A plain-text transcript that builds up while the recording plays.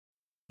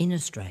In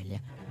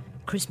Australia,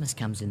 Christmas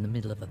comes in the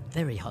middle of a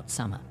very hot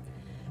summer.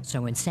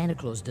 So when Santa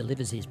Claus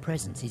delivers his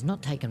presents, he's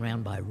not taken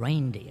round by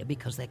reindeer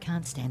because they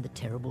can't stand the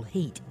terrible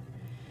heat.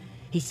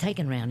 He's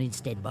taken round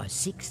instead by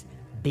 6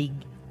 big,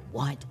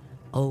 white,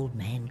 old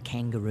man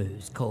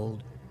kangaroos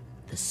called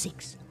the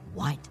 6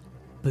 White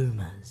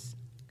Boomers.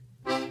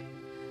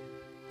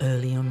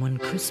 Early on one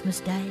Christmas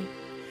day,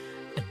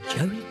 a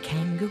Joey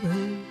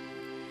kangaroo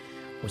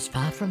was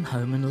far from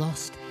home and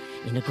lost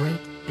in a great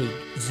big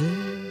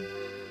zoo.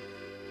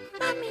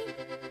 Mummy,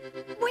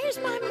 where's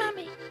my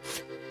mummy?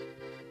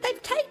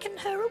 They've taken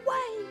her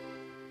away.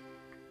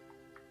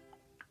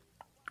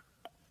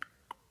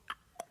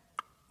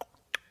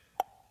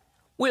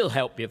 We'll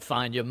help you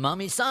find your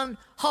mummy, son.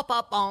 Hop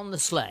up on the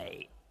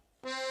sleigh.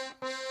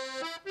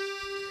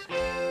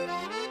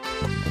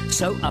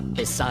 So up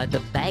beside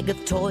the bag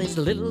of toys,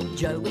 little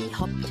Joey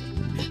hopped.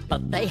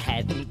 But they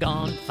hadn't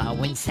gone far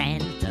when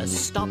Santa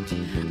stopped,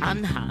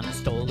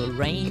 unharnessed all the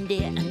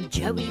reindeer, and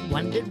Joey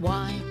wondered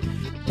why.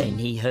 Then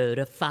he heard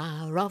a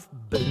far-off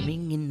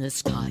booming in the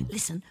sky.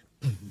 Listen.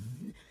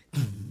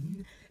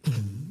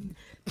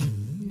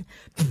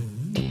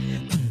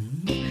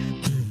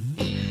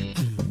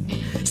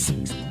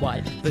 6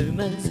 white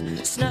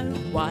boomers, snow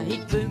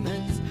white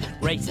boomers,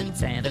 racing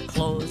Santa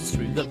Claus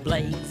through the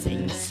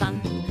blazing sun.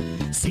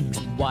 6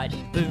 white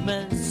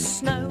boomers,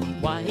 snow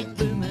white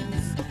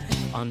boomers,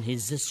 on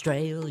his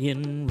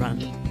Australian run.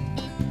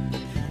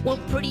 Well,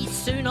 pretty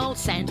soon old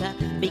Santa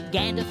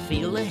began to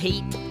feel the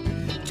heat.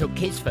 Took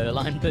his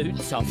fur-lined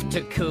boots off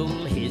to cool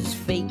his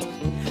feet.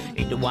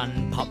 Into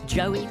one popped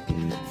Joey,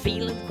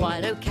 feeling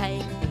quite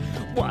okay,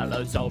 while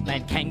those old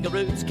man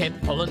kangaroos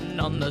kept pulling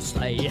on the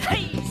sleigh.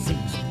 Hey! 6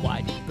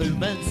 white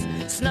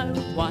boomers, snow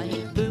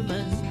white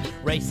boomers,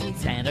 racing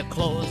Santa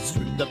Claus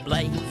through the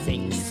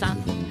blazing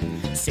sun.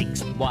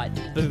 6 white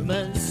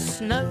boomers,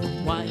 snow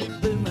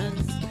white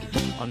boomers,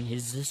 on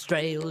his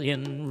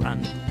Australian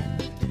run.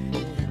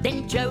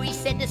 Then Joey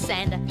said to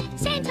Santa,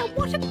 Santa,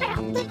 what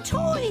about the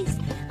toys?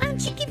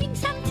 Aren't you giving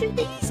some to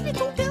these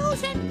little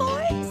girls and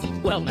boys?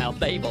 Well, now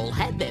they've all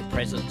had their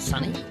presents,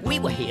 sonny. We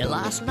were here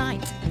last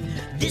night.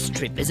 This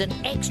trip is an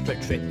extra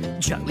trip,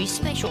 Joey's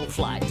special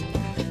flight.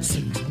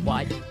 6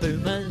 white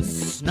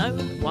boomers, snow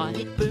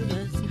white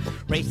boomers,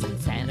 racing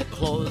Santa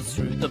Claus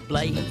through the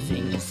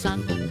blazing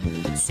sun.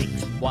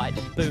 6 white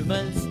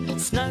boomers,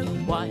 snow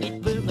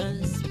white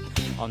boomers,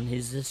 on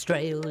his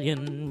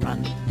Australian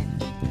run.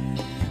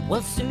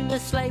 Well, soon the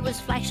sleigh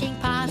was flashing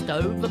past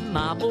over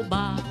Marble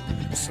Bar.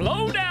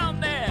 Slow down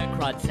there,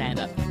 cried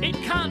Santa, it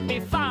can't be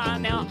far.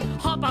 Now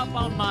hop up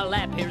on my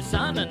lap here,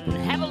 son, and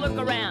have a look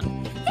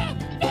around.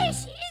 There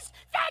she is,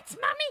 that's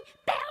Mummy,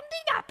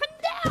 bounding up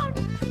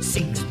and down.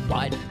 6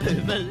 white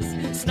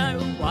boomers, snow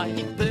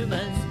white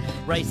boomers,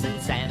 racing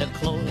Santa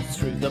Claus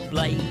through the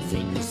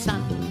blazing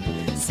sun.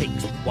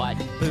 6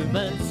 white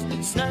boomers,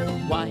 snow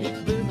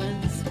white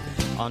boomers,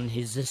 on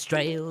his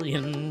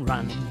Australian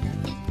run.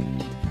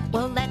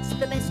 Well, that's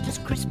the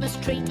bestest Christmas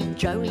treat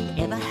Joey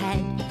ever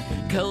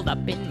had, curled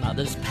up in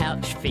Mother's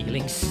pouch,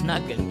 feeling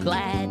snug and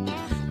glad.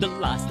 The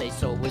last they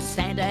saw was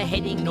Santa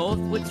heading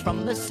northwards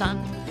from the sun,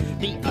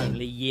 the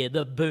only year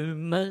the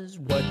boomers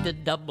worked a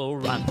double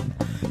run.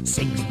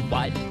 6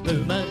 white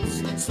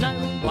boomers, snow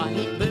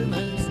white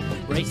boomers,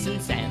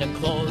 racing Santa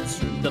Claus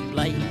through the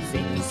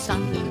blazing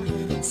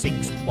sun.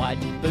 6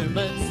 white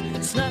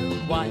boomers, snow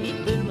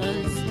white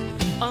boomers,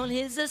 on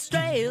his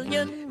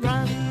Australian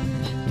run.